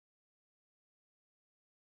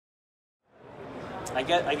I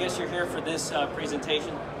guess you're here for this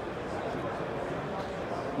presentation.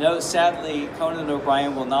 No, sadly, Conan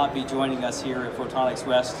O'Brien will not be joining us here at Photonics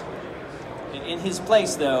West. In his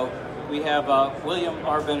place, though, we have William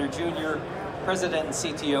R. Benner Jr., President and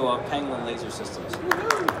CTO of Penguin Laser Systems.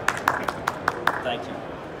 Thank you.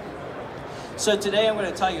 So today I'm going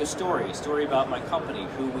to tell you a story about my company,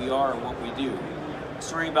 who we are and what we do. A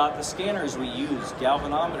story about the scanners we use,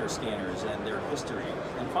 galvanometer scanners, and their history.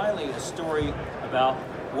 And finally, a story about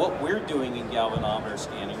what we're doing in galvanometer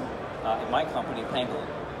scanning in my company, Penguin.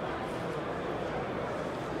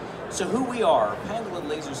 So who we are, Penguin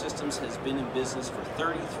Laser Systems has been in business for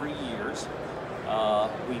 33 years.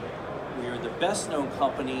 We are the best known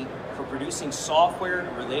company for producing software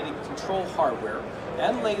and related control hardware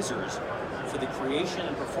and lasers for the creation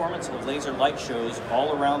and performance of laser light shows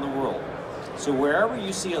all around the world. So wherever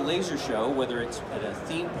you see a laser show, whether it's at a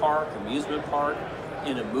theme park, amusement park,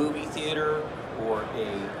 in a movie theater, or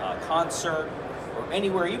a concert, or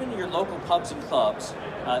anywhere, even in your local pubs and clubs,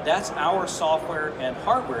 that's our software and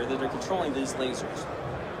hardware that are controlling these lasers.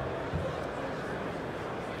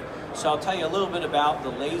 So I'll tell you a little bit about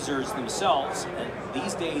the lasers themselves. And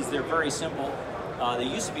these days they're very simple. They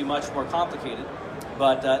used to be much more complicated,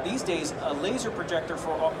 but these days a laser projector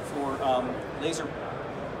for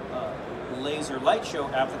laser light show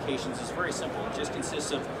applications is very simple. It just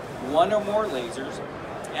consists of one or more lasers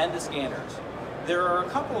and the scanners. There are a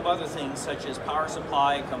couple of other things such as power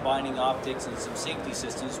supply, combining optics, and some safety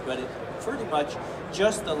systems, but it's pretty much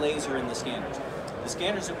just the laser and the scanners. The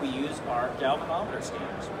scanners that we use are galvanometer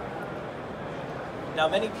scanners. Now,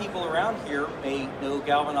 many people around here may know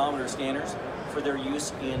galvanometer scanners for their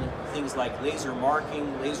use in things like laser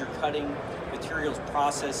marking, laser cutting, materials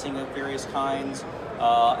processing of various kinds,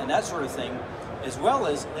 and that sort of thing, as well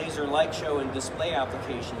as laser light show and display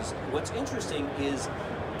applications. What's interesting is,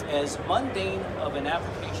 as mundane of an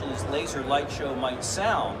application as laser light show might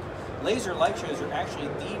sound, laser light shows are actually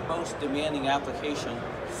the most demanding application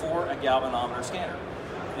for a galvanometer scanner.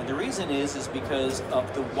 And the reason is because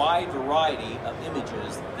of the wide variety of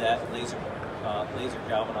images that laser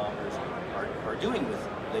galvanometers are doing with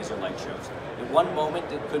laser light shows. At one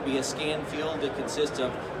moment, it could be a scan field that consists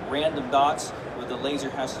of random dots where the laser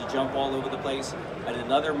has to jump all over the place. At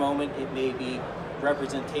another moment, it may be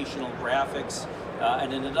representational graphics.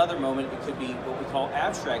 And in another moment, it could be what we call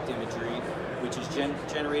abstract imagery, which is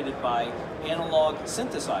generated by analog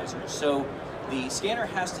synthesizers. So the scanner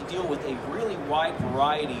has to deal with a really wide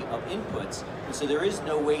variety of inputs, and so there is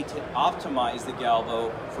no way to optimize the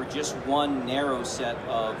Galvo for just one narrow set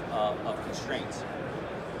of constraints.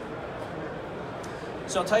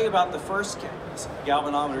 So I'll tell you about the first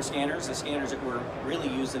galvanometer scanners, the scanners that were really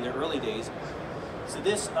used in the early days. So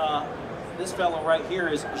this fellow right here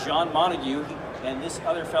is Jean Montague, and this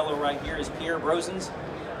other fellow right here is Pierre Brosens.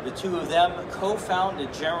 The two of them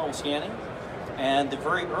co-founded General Scanning, and the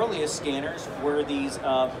very earliest scanners were these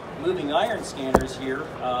moving iron scanners here,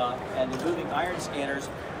 and the moving iron scanners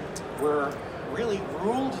really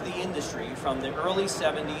ruled the industry from the early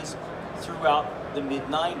 70s throughout the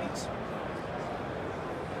mid-90s.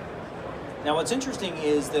 Now what's interesting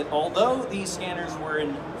is that although these scanners were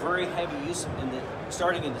in very heavy use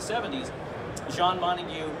starting in the 70s, Jean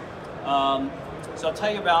Montague, so I'll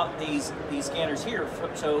tell you about these scanners here.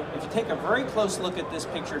 So if you take a very close look at this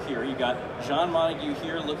picture here, you got Jean Montague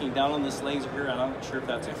here looking down on this laser here, and I'm not sure if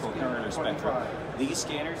that's a coherent or spectrum. These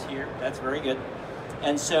scanners here, that's very good.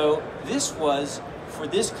 And so this was, for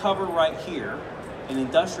this cover right here, an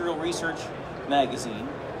industrial research magazine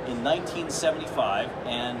in 1975,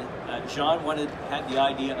 and Jean had the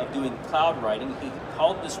idea of doing cloud writing. He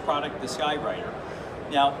called this product the Skywriter.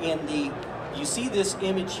 Now you see this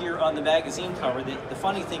image here on the magazine cover. The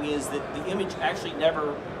funny thing is that the image actually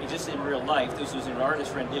never existed in real life. This was an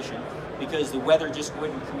artist rendition because the weather just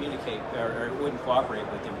wouldn't communicate or it wouldn't cooperate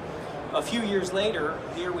with him. A few years later,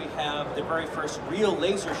 here we have the very first real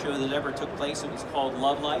laser show that ever took place. It was called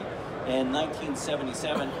Love Light in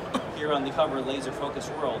 1977, here on the cover of Laser Focus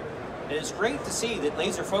World. And it's great to see that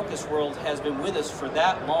Laser Focus World has been with us for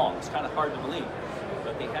that long. It's kind of hard to believe,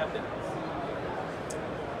 but they have been.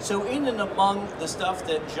 So in and among the stuff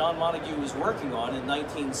that Jean Montague was working on in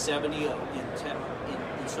 1970,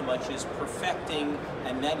 in so much as perfecting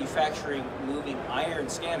and manufacturing moving iron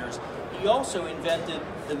scanners, he also invented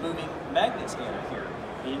the moving magnet scanner here.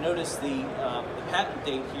 And you notice the patent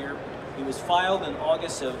date here. It was filed in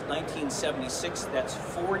August of 1976. That's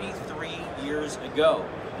 43 years ago.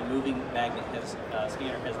 The moving magnet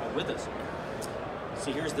scanner has been with us.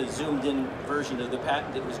 So here's the zoomed in version of the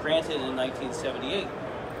patent that was granted in 1978.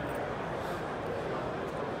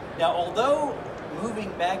 Now, although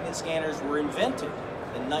moving magnet scanners were invented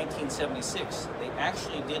in 1976. They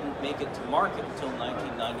actually didn't make it to market until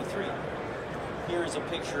 1993. Here is a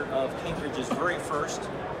picture of Cambridge's very first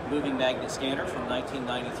moving magnet scanner from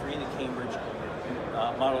 1993, the Cambridge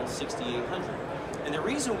Model 6800. And the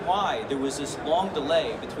reason why there was this long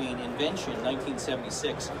delay between invention,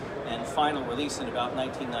 1976, and final release in about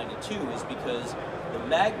 1992 is because the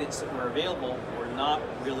magnets that were available were not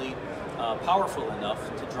really powerful enough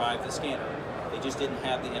to drive the scanner. They just didn't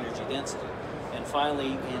have the energy density. And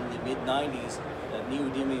finally, in the mid-90s,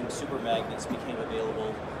 neodymium supermagnets became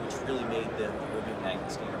available, which really made the moving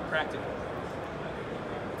magnet scanner practical.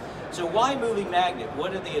 So why moving magnet?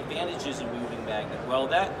 What are the advantages of moving magnet? Well,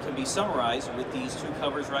 that can be summarized with these two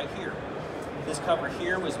covers right here. This cover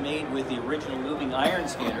here was made with the original moving iron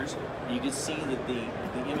scanners. You can see that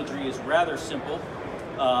the imagery is rather simple.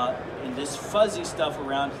 And this fuzzy stuff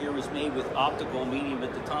around here was made with optical medium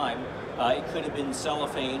at the time. It could have been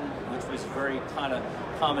cellophane, which was very kind of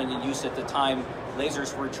common in use at the time.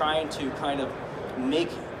 Lasers were trying to kind of make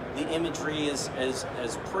the imagery as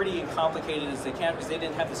pretty and complicated as they can because they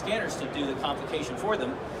didn't have the scanners to do the complication for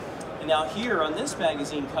them. And now here on this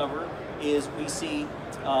magazine cover is we see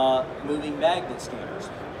moving magnet scanners.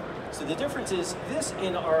 So the difference is this,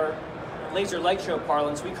 in our laser light show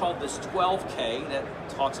parlance, we call this 12K. That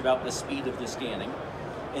talks about the speed of the scanning.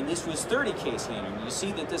 And this was 30K scanning. You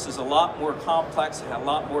see that this is a lot more complex and a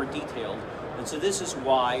lot more detailed. And so this is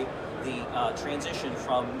why the transition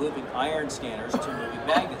from moving iron scanners to moving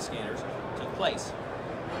magnet scanners took place.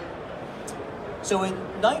 So in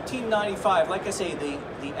 1995, like I say,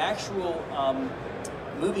 the actual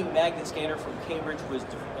moving magnet scanner from Cambridge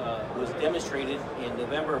was demonstrated in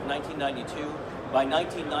November of 1992. By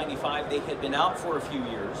 1995, they had been out for a few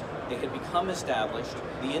years. They had become established.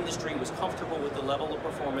 The industry was comfortable with the level of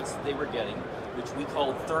performance that they were getting, which we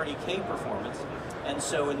called 30K performance. And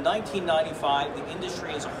so in 1995, the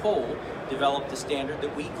industry as a whole developed a standard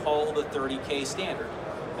that we call the 30K standard.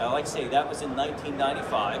 Now, like I say, that was in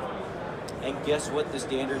 1995. And guess what the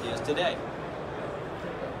standard is today?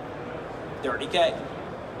 30K.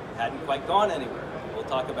 Hadn't quite gone anywhere. We'll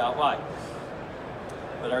talk about why.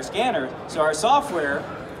 But our scanner, so our software,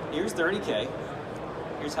 here's 30K.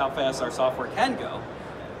 Here's how fast our software can go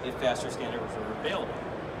if faster scanners were available.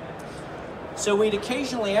 So we'd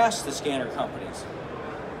occasionally ask the scanner companies,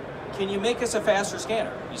 can you make us a faster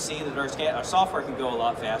scanner? You see that our software can go a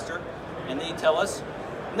lot faster. And they'd tell us,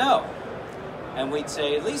 no. And we'd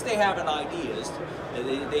say, at least they have an idea.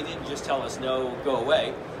 They didn't just tell us, no, go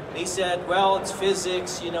away. They said, well, it's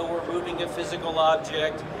physics, you know, we're moving a physical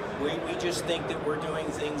object. We just think that we're doing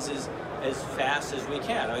things as fast as we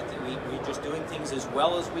can. We're just doing things as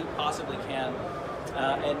well as we possibly can.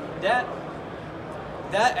 And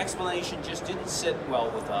that explanation just didn't sit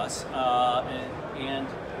well with us.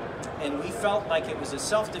 And we felt like it was a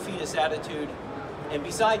self-defeatist attitude. And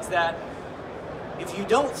besides that, if you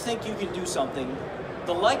don't think you can do something,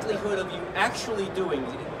 the likelihood of you actually doing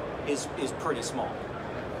it is pretty small.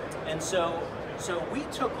 And so we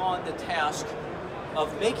took on the task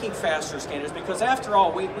of making faster scanners, because after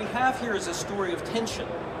all, we have here is a story of tension.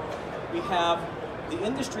 We have the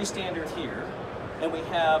industry standard here, and we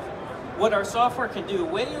have what our software can do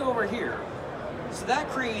way over here. So that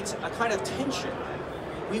creates a kind of tension.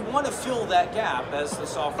 We want to fill that gap as the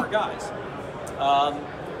software guys.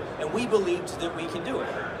 And we believed that we can do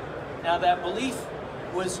it. Now that belief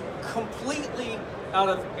was completely out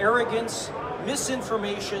of arrogance,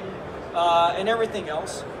 misinformation, and everything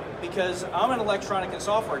else, because I'm an electronic and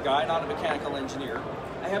software guy, not a mechanical engineer.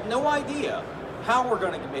 I have no idea how we're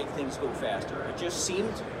going to make things go faster. It just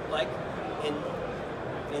seemed like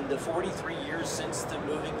in the 43 years since the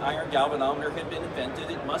moving iron galvanometer had been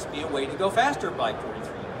invented, it must be a way to go faster by 43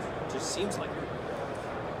 years. It just seems like it.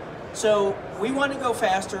 So we want to go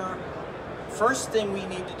faster. First thing we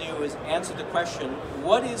need to do is answer the question,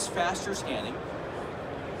 what is faster scanning?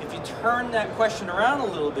 If you turn that question around a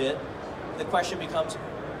little bit, the question becomes,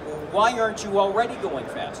 well, why aren't you already going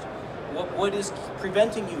faster? What is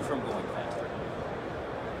preventing you from going faster?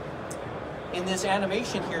 In this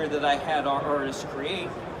animation here that I had our artists create,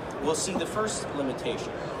 we'll see the first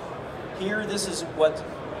limitation. Here, this is what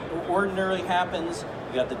ordinarily happens.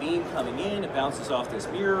 You got the beam coming in, it bounces off this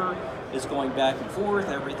mirror, it's going back and forth,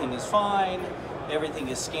 everything is fine, everything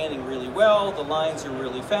is scanning really well, the lines are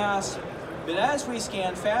really fast. But as we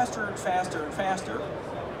scan faster and faster and faster,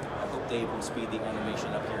 I hope Dave will speed the animation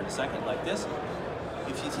up here in a second like this.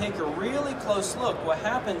 If you take a really close look, what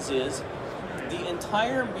happens is the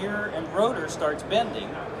entire mirror and rotor starts bending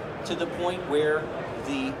to the point where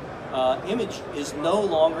the image is no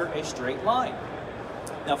longer a straight line.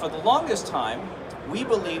 Now for the longest time, we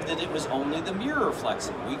believed that it was only the mirror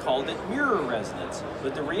flexing. We called it mirror resonance.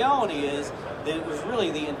 But the reality is that it was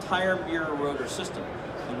really the entire mirror rotor system,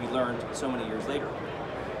 and we learned so many years later.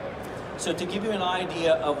 So to give you an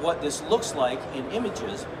idea of what this looks like in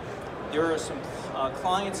images, there are some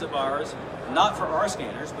clients of ours, not for our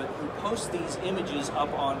scanners, but who post these images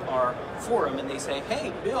up on our forum, and they say,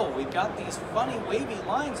 hey, Bill, we've got these funny wavy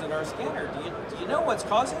lines in our scanner. Do you know what's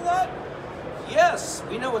causing that? Yes,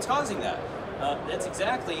 we know what's causing that. That's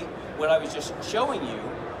exactly what I was just showing you,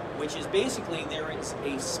 which is basically there is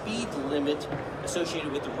a speed limit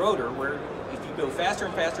associated with the rotor where if you go faster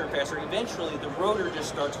and faster and faster, eventually the rotor just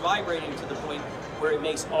starts vibrating to the point where it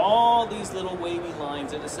makes all these little wavy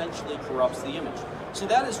lines and essentially corrupts the image. So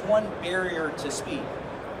that is one barrier to speed.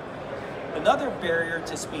 Another barrier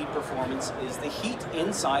to speed performance is the heat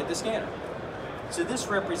inside the scanner. So this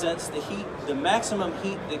represents the heat, the maximum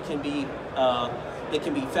heat that can be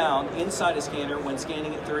found inside a scanner when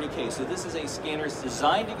scanning at 30K. So this is a scanner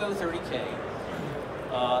designed to go 30K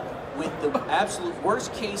with the absolute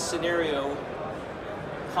worst case scenario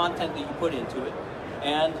content that you put into it,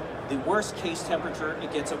 and the worst case temperature,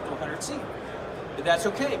 it gets up to 100C. But that's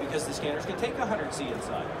okay because the scanners can take 100C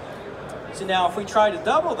inside. So now if we try to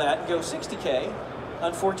double that and go 60K,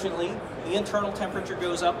 unfortunately, the internal temperature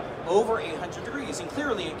goes up over 800 degrees, and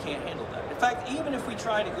clearly it can't handle that. In fact, even if we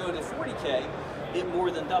try to go to 40K, it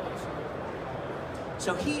more than doubles.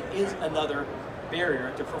 So heat is another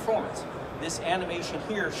barrier to performance. This animation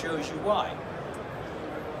here shows you why.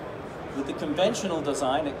 With the conventional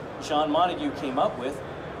design that Jean Montague came up with,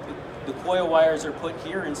 the coil wires are put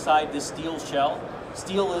here inside this steel shell.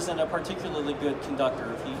 Steel isn't a particularly good conductor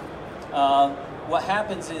of heat. What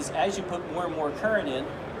happens is as you put more and more current in,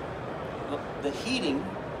 the heating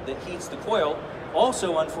that heats the coil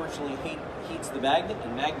also unfortunately heats the magnet,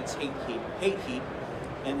 and magnets hate heat.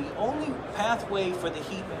 And the only pathway for the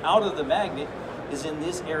heat out of the magnet is in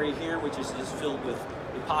this area here, which is just filled with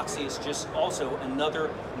epoxy. It's just also another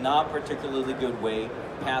not particularly good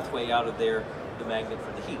pathway out of there, the magnet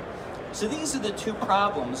for the heat. So these are the two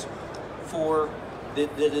problems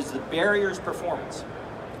that is the barriers performance.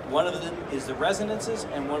 One of them is the resonances,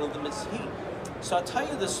 and one of them is heat. So I'll tell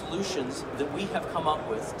you the solutions that we have come up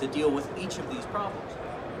with to deal with each of these problems.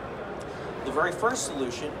 The very first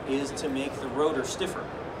solution is to make the rotor stiffer.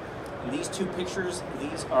 In these two pictures,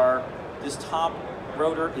 this top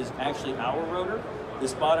rotor is actually our rotor.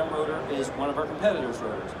 This bottom rotor is one of our competitors'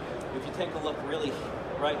 rotors. If you take a look really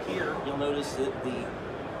right here, you'll notice that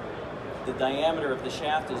the diameter of the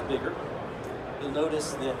shaft is bigger. You'll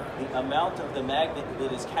notice that the amount of the magnet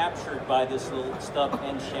that is captured by this little stub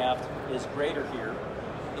end shaft is greater here.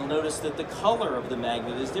 You'll notice that the color of the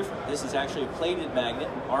magnet is different. This is actually a plated magnet,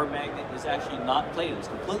 and our magnet is actually not plated. It's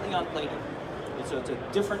completely unplated. And so it's a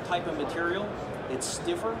different type of material. It's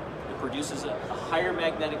stiffer. It produces a higher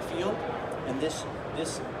magnetic field, and this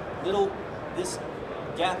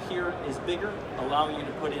gap here is bigger, allowing you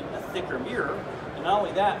to put in a thicker mirror. And not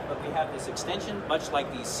only that, but we have this extension, much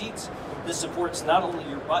like these seats. This supports not only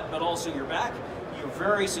your butt, but also your back. You're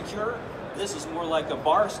very secure. This is more like a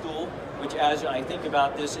bar stool, which as I think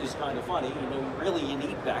about this is kind of funny. You know, really you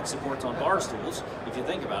need back supports on bar stools, if you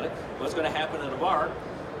think about it. What's going to happen at a bar?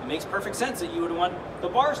 It makes perfect sense that you would want the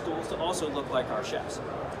bar stools to also look like our shafts.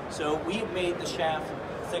 So we've made the shaft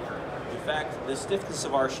thicker. In fact, the stiffness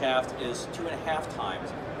of our shaft is 2.5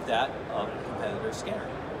 times that of a competitor's scanner.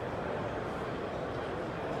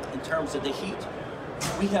 In terms of the heat,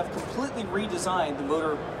 we have completely redesigned the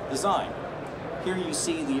motor design. Here you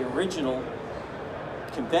see the original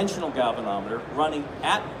conventional galvanometer running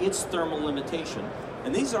at its thermal limitation.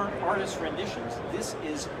 And these aren't artist renditions. This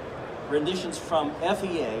is renditions from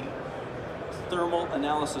FEA thermal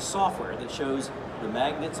analysis software that shows the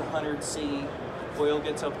magnet's 100C, the coil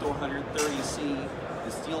gets up to 130C,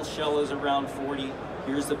 the steel shell is around 40,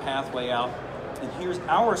 here's the pathway out, and here's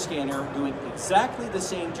our scanner doing exactly the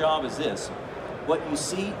same job as this. What you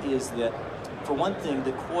see is that, for one thing,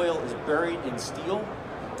 the coil is buried in steel.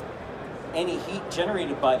 Any heat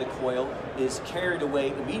generated by the coil is carried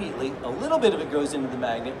away immediately. A little bit of it goes into the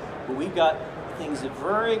magnet, but we've got things that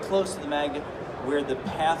are very close to the magnet where the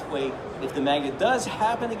pathway, if the magnet does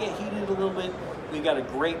happen to get heated a little bit, we've got a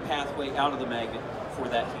great pathway out of the magnet for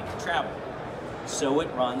that heat to travel. So it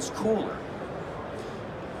runs cooler.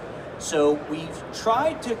 So we've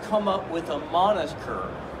tried to come up with a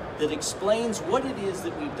moniker that explains what it is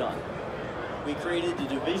that we've done. We created a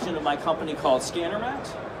division of my company called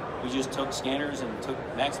ScannerMax. We just took scanners and took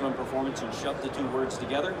maximum performance and shoved the two words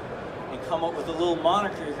together and come up with a little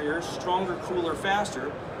moniker here, stronger, cooler,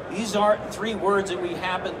 faster. These aren't 3 words that we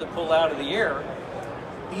happened to pull out of the air.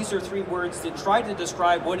 these are 3 words that try to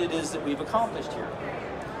describe what it is that we've accomplished here.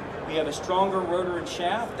 We have a stronger rotor and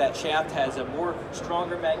shaft. That shaft has a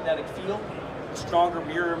stronger magnetic field, a stronger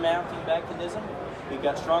mirror mounting mechanism. We've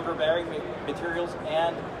got stronger bearing materials,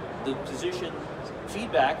 and the position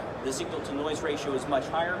feedback, the signal to noise ratio is much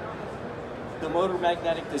higher. The motor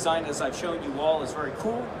magnetic design, as I've shown you all, is very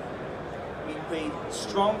cool. We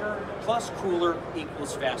stronger plus cooler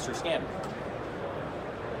equals faster scanner.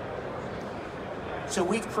 So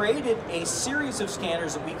we've created a series of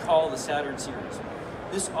scanners that we call the Saturn series.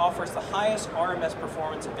 This offers the highest RMS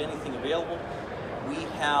performance of anything available. We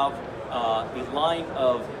have a line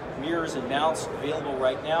of mirrors and mounts available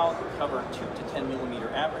right now that cover 2 to 10 millimeter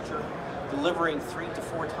aperture, delivering 3 to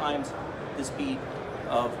 4 times the speed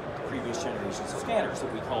of previous generations of scanners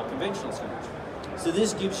that we call conventional scanners. So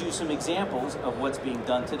this gives you some examples of what's being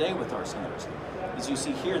done today with our scanners. As you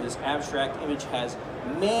see here, this abstract image has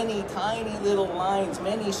many tiny little lines,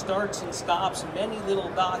 many starts and stops, many little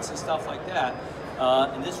dots and stuff like that.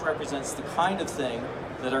 And this represents the kind of thing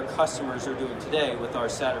that our customers are doing today with our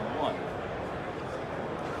Saturn 1.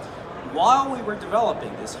 While we were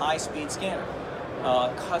developing this high-speed scanner,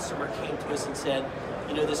 a customer came to us and said,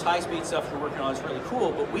 you know, this high-speed stuff you're working on is really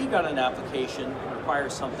cool, but we got an application that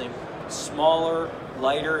requires something smaller,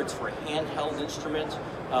 lighter. It's for a handheld instrument,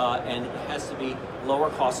 and it has to be lower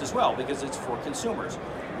cost as well because it's for consumers.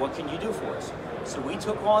 What can you do for us? So we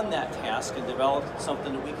took on that task and developed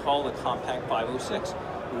something that we call the Compact 506.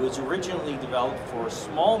 It was originally developed for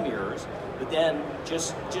small mirrors, but then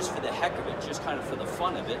just for the heck of it, just kind of for the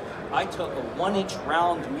fun of it, I took a 1-inch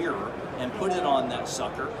round mirror and put it on that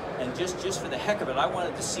sucker, and just for the heck of it, I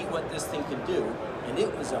wanted to see what this thing could do, and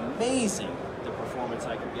it was amazing the performance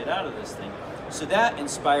I could get out of this thing. So that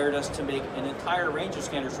inspired us to make an entire range of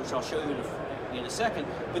scanners, which I'll show you in a second.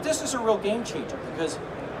 But this is a real game changer because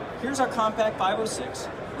here's our Compact 506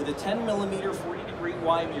 with a 10 millimeter 40-degree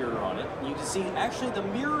Y mirror on it. And you can see actually the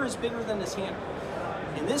mirror is bigger than the scanner.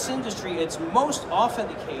 In this industry, it's most often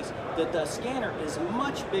the case that the scanner is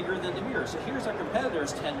much bigger than the mirror. So here's our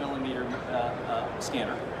competitor's 10 millimeter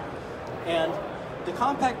scanner. And the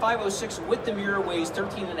Compact 506 with the mirror weighs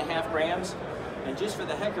 13.5 grams. And just for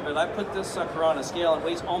the heck of it, I put this sucker on a scale and it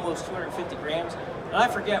weighs almost 250 grams. And I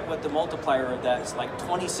forget what the multiplier of that is, like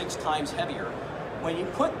 26 times heavier. When you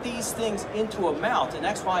put these things into a mount, an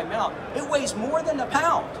XY mount, it weighs more than a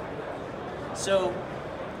pound. So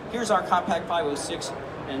here's our Compact 506,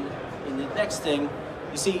 and in the next thing,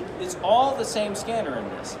 you see, it's all the same scanner in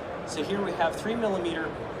this. So here we have 3 millimeter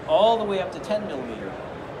all the way up to 10 millimeter.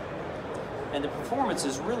 And the performance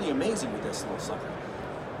is really amazing with this little sucker,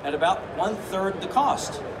 at about 1/3 the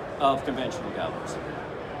cost of conventional galvos.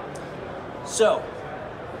 So,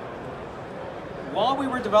 while we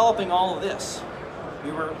were developing all of this,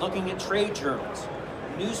 we were looking at trade journals,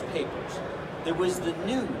 newspapers. There was the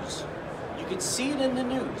news. You could see it in the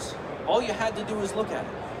news. All you had to do was look at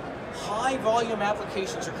it. High volume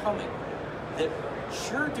applications are coming that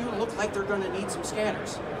sure do look like they're going to need some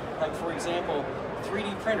scanners. Like, for example,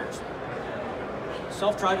 3D printers,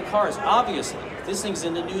 self-driving cars, obviously. This thing's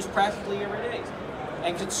in the news practically every day.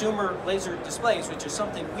 And consumer laser displays, which is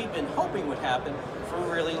something we've been hoping would happen for a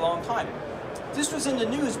really long time. This was in the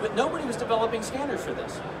news, but nobody was developing scanners for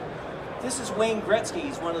this. This is Wayne Gretzky.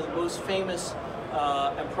 He's one of the most famous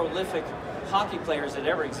and prolific hockey players that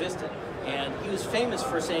ever existed. And he was famous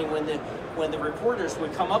for saying when the reporters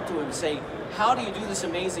would come up to him and say, how do you do this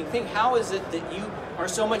amazing thing? How is it that you are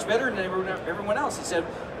so much better than everyone else? He said,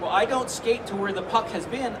 well, I don't skate to where the puck has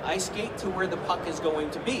been, I skate to where the puck is going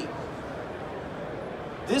to be.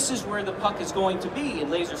 This is where the puck is going to be in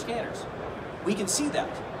laser scanners. We can see that.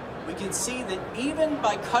 We can see that even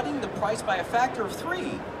by cutting the price by a factor of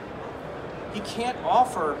 3, you can't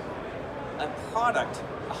offer a product,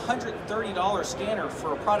 a $130 scanner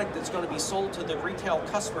for a product that's going to be sold to the retail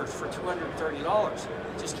customers for $230.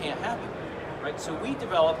 It just can't happen, right? So we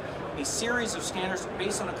developed a series of scanners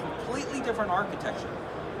based on a completely different architecture.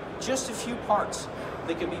 Just a few parts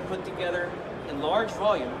that can be put together in large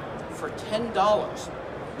volume for $10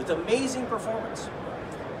 with amazing performance.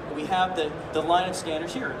 We have the line of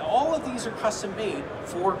scanners here. All of these are custom made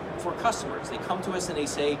for customers. They come to us and they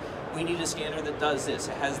say, we need a scanner that does this.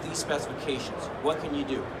 It has these specifications. What can you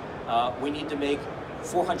do? We need to make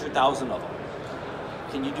 400,000 of them.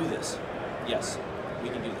 Can you do this? Yes, we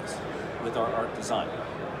can do this with our art design.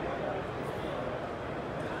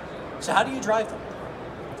 So how do you drive them?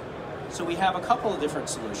 So we have a couple of different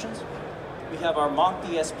solutions. We have our Mach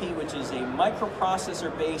DSP, which is a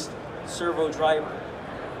microprocessor-based servo driver.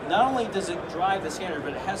 Not only does it drive the scanner,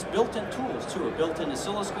 but it has built-in tools too. A built-in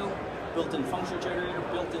oscilloscope, built-in function generator,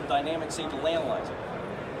 built-in dynamic signal analyzer.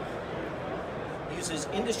 uses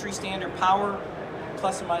industry standard power,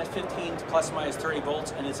 plus or minus 15 to plus or minus 30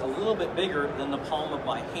 volts, and it's a little bit bigger than the palm of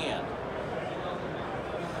my hand.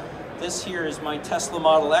 This here is my Tesla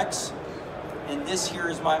Model X, and this here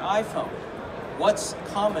is my iPhone. What's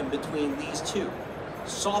common between these two?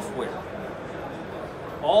 Software.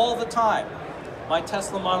 All the time, my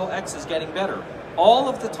Tesla Model X is getting better. All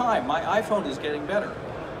of the time, my iPhone is getting better.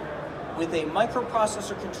 With a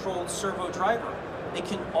microprocessor-controlled servo driver, it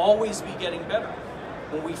can always be getting better.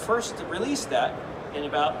 When we first released that, in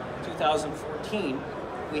about 2014,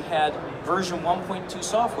 we had version 1.2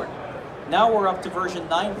 software. Now we're up to version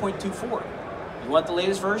 9.24. You want the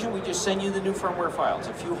latest version? We just send you the new firmware files.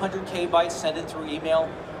 A few hundred kbytes, send it through email,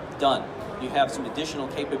 done. You have some additional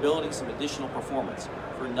capability, some additional performance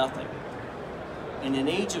for nothing. In an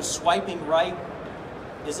age of swiping right,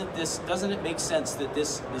 doesn't it make sense that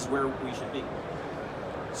this is where we should be?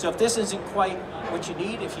 So if this isn't quite what you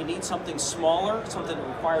need, if you need something smaller, something that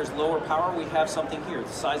requires lower power, we have something here, the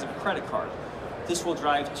size of a credit card. This will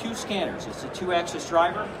drive 2 scanners. It's a 2-axis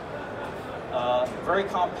driver, very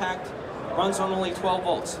compact, runs on only 12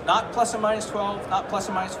 volts. Not plus or minus 12, not plus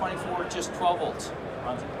or minus 24, just 12 volts.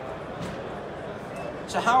 Runs it.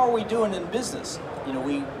 So how are we doing in business? You know,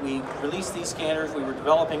 we released these scanners, we were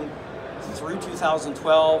developing through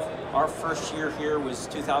 2012. Our first year here was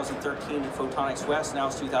 2013 at Photonics West, now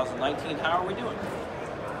it's 2019. How are we doing?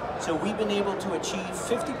 So we've been able to achieve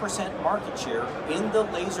 50% market share in the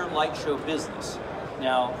laser light show business.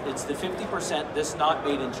 Now, it's the 50% that's not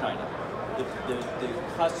made in China. The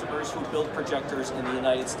customers who build projectors in the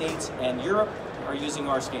United States and Europe are using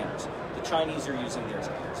our scanners. The Chinese are using their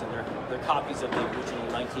scanners, and they're copies of the original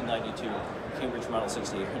 1992 Cambridge Model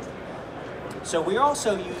 6800. So we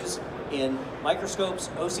also use in microscopes,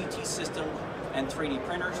 OCT systems, and 3D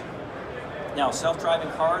printers. Now,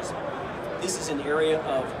 self-driving cars, this is an area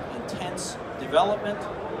of intense development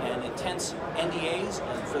and intense NDAs,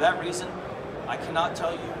 and for that reason, I cannot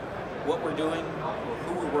tell you what we're doing or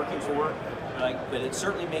who we're working for, but it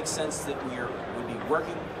certainly makes sense that we would be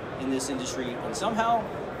working in this industry and somehow,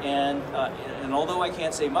 and although I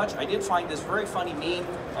can't say much, I did find this very funny meme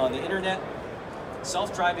on the internet,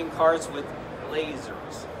 self-driving cars with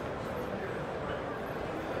lasers.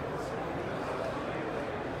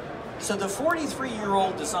 So the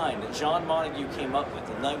 43-year-old design that Jean Montague came up with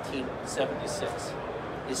in 1976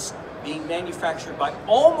 is being manufactured by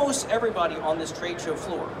almost everybody on this trade show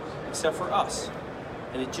floor, except for us.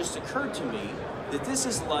 And it just occurred to me that this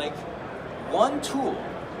is like one tool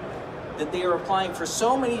that they are applying for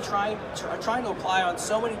so many, trying to apply on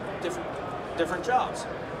so many different jobs.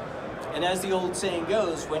 And as the old saying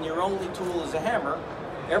goes, when your only tool is a hammer,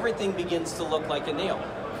 everything begins to look like a nail.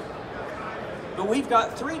 But we've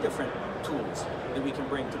got 3 different tools that we can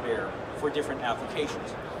bring to bear for different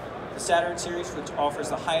applications. The Saturn series, which offers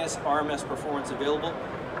the highest RMS performance available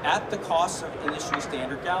at the cost of industry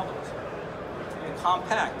standard galvanos. The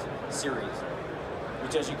Compact series,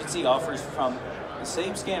 which as you can see offers from the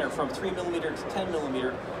same scanner from 3mm to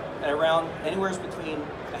 10mm at around anywhere between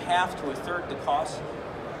a half to a third the cost.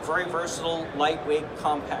 Very versatile, lightweight,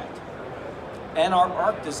 compact. And our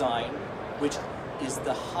ARC design, which is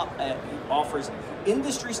offers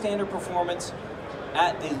industry standard performance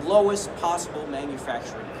at the lowest possible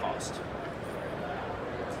manufacturing cost.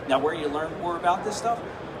 Now, where you learn more about this stuff?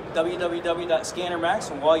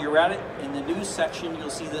 www.scannermax, and while you're at it, in the news section,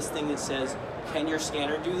 you'll see this thing that says, "Can your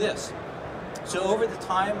scanner do this?" So over the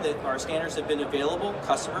time that our scanners have been available,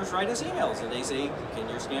 customers write us emails and they say, "Can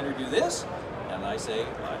your scanner do this?" And I say,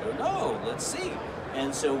 "I don't know, let's see."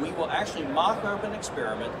 And so we will actually mock up an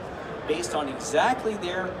experiment based on exactly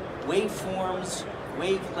their waveforms,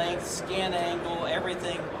 wavelength, scan angle,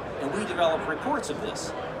 everything, and we develop reports of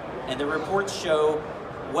this. And the reports show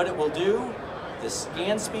what it will do, the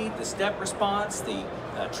scan speed, the step response, the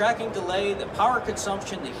tracking delay, the power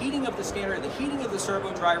consumption, the heating of the scanner, the heating of the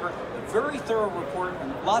servo driver, a very thorough report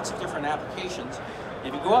on lots of different applications.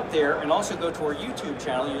 If you go up there and also go to our YouTube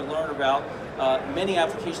channel, you'll learn about many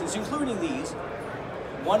applications, including these.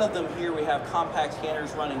 One of them here, we have compact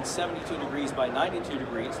scanners running 72 degrees by 92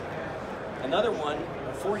 degrees. Another one,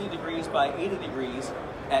 40 degrees by 80 degrees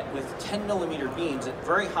with 10mm beams at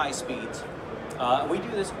very high speeds. We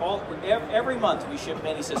do this every month. We ship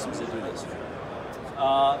many systems that do this.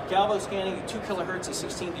 Galvo scanning at 2 kilohertz at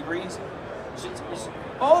 16 degrees.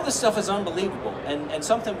 All this stuff is unbelievable. And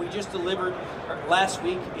something we just delivered last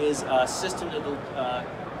week is a system that will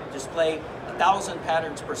display 1,000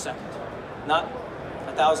 patterns per second. Not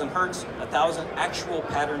 1,000 hertz, 1,000 actual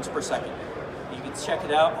patterns per second. You can check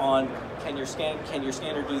it out on Can Your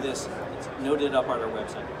Scanner Do This? It's noted up on our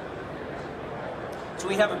website. So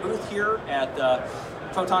we have a booth here at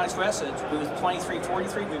Photonics West. It's booth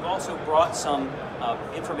 2343. We've also brought some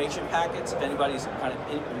information packets if anybody's kind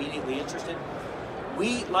of immediately interested.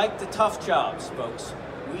 We like the tough jobs, folks.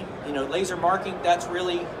 Laser marking, that's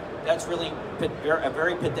really a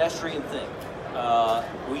very pedestrian thing.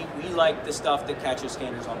 We like the stuff that catches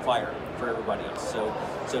scanners on fire for everybody else. So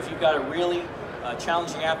if you've got a really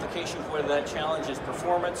challenging application, whether that challenge is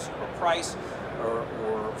performance or price or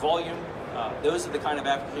volume, those are the kind of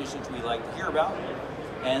applications we like to hear about.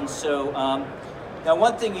 And so now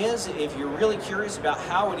one thing is, if you're really curious about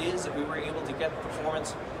how it is that we were able to get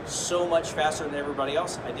performance so much faster than everybody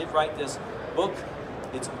else, I did write this book.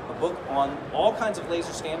 It's a book on all kinds of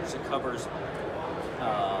laser scanners. It covers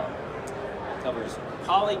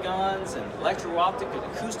polygons and electro-optic and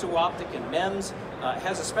acousto-optic and MEMS. It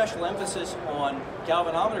has a special emphasis on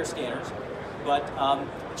galvanometer scanners. But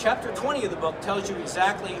chapter 20 of the book tells you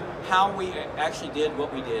exactly how we actually did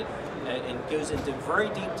what we did. And goes into very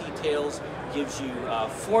deep details, gives you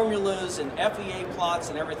formulas and FEA plots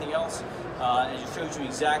and everything else, and it shows you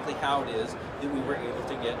exactly how it is that we were able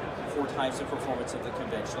to get 4 times the performance of the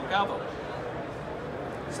conventional galvo.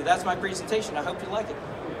 So that's my presentation. I hope you like it.